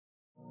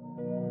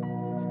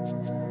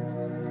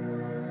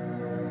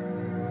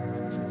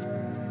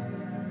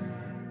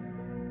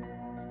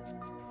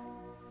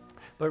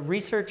but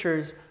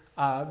researchers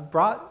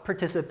brought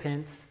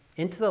participants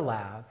into the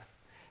lab,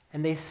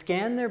 and they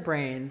scanned their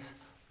brains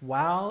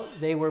while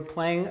they were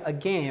playing a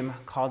game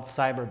called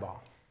Cyberball.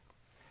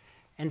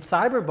 And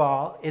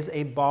Cyberball is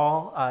a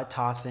ball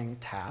tossing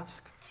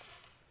task.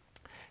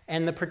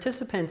 And the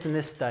participants in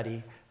this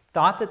study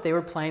thought that they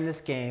were playing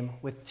this game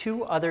with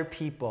two other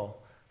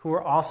people who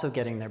were also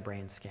getting their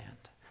brains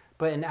scanned.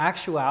 But in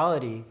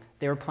actuality,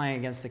 they were playing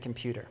against a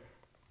computer.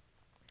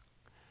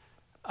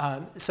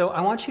 So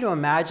I want you to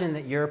imagine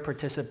that you're a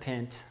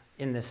participant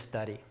in this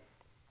study.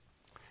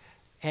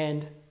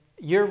 And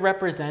you're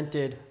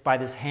represented by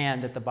this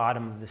hand at the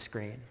bottom of the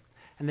screen.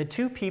 And the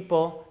two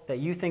people that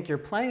you think you're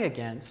playing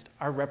against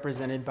are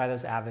represented by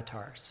those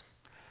avatars.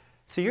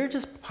 So you're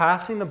just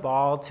passing the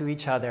ball to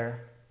each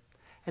other,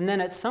 and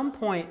then at some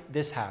point,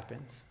 this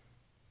happens.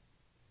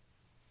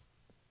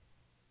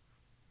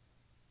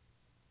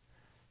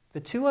 The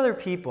two other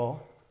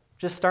people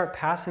just start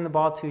passing the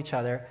ball to each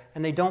other,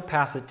 and they don't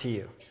pass it to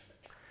you.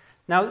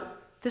 Now,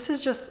 this is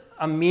just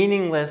a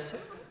meaningless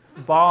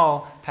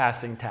ball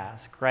passing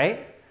task,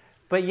 right?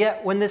 But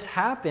yet, when this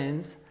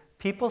happens,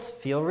 people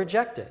feel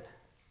rejected.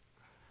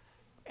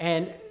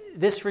 And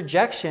this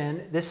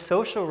rejection, this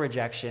social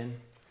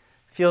rejection,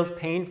 feels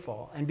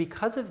painful. And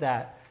because of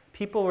that,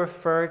 people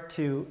refer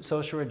to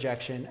social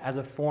rejection as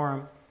a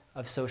form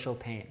of social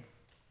pain.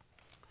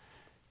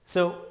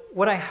 So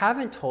what I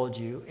haven't told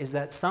you is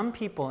that some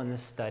people in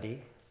this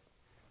study,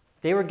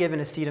 they were given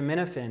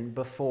acetaminophen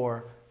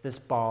before this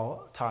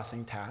ball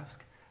tossing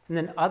task, and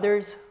then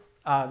others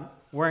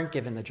weren't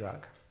given the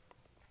drug.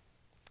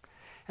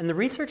 And the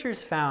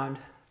researchers found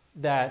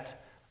that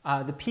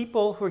the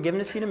people who were given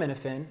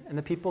acetaminophen and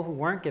the people who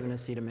weren't given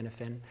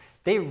acetaminophen,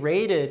 they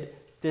rated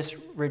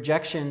this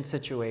rejection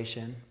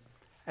situation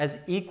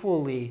as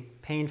equally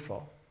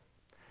painful.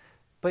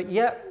 But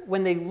yet,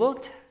 when they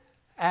looked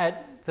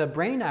at the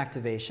brain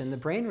activation, the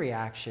brain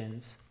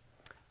reactions,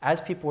 as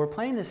people were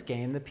playing this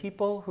game, the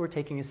people who were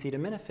taking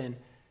acetaminophen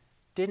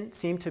didn't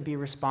seem to be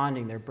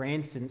responding. Their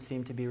brains didn't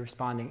seem to be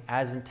responding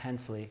as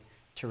intensely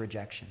to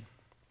rejection.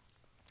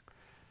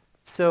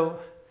 So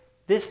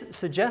this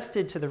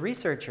suggested to the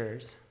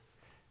researchers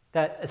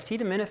that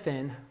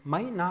acetaminophen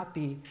might not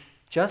be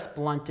just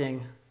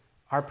blunting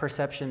our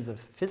perceptions of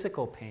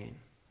physical pain,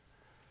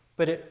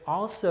 but it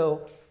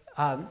also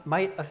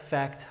might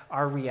affect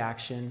our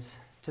reactions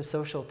to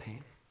social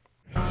pain.